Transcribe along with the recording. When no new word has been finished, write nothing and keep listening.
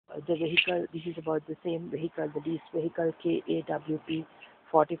the vehicle, this is about the same vehicle, the leased vehicle KAWP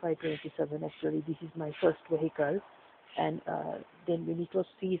 4527. Actually, this is my first vehicle. And then when it was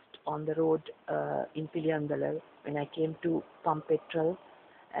seized on the road in Piliyangalar, when I came to pump petrol,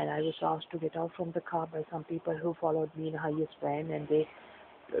 and I was asked to get out from the car by some people who followed me in a highest van, and they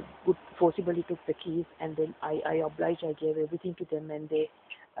forcibly took the keys, and then I obliged, I gave everything to them, and they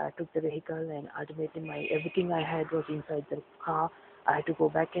took the vehicle, and ultimately everything I had was inside the car. I had to go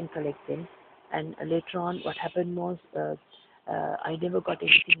back and collect them. And later on, what happened was I never got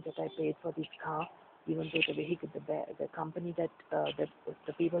anything that I paid for this car, even though the vehicle, the company that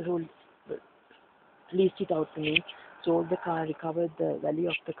the people who leased it out to me sold the car, recovered the value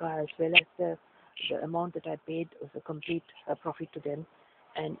of the car as well as the amount that I paid was a complete profit to them.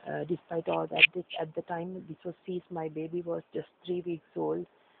 And despite all that, at the time this was seized, my baby was just 3 weeks old,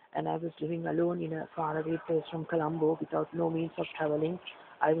 and I was living alone in a faraway place from Colombo without no means of traveling.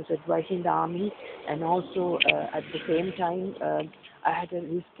 I was advising the army, and also at the same time I had a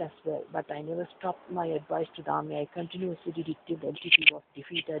risk as well. But I never stopped my advice to the army. I continuously did it till the LTT was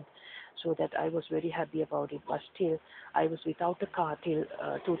defeated, so that I was very happy about it. But still, I was without a car till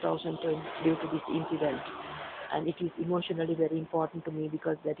 2010 due to this incident, and it is emotionally very important to me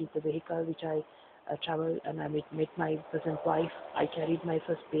because that is the vehicle which I traveled, and I met my present wife. I carried my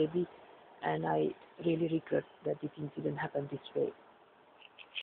first baby, and I really regret that this incident happened this way.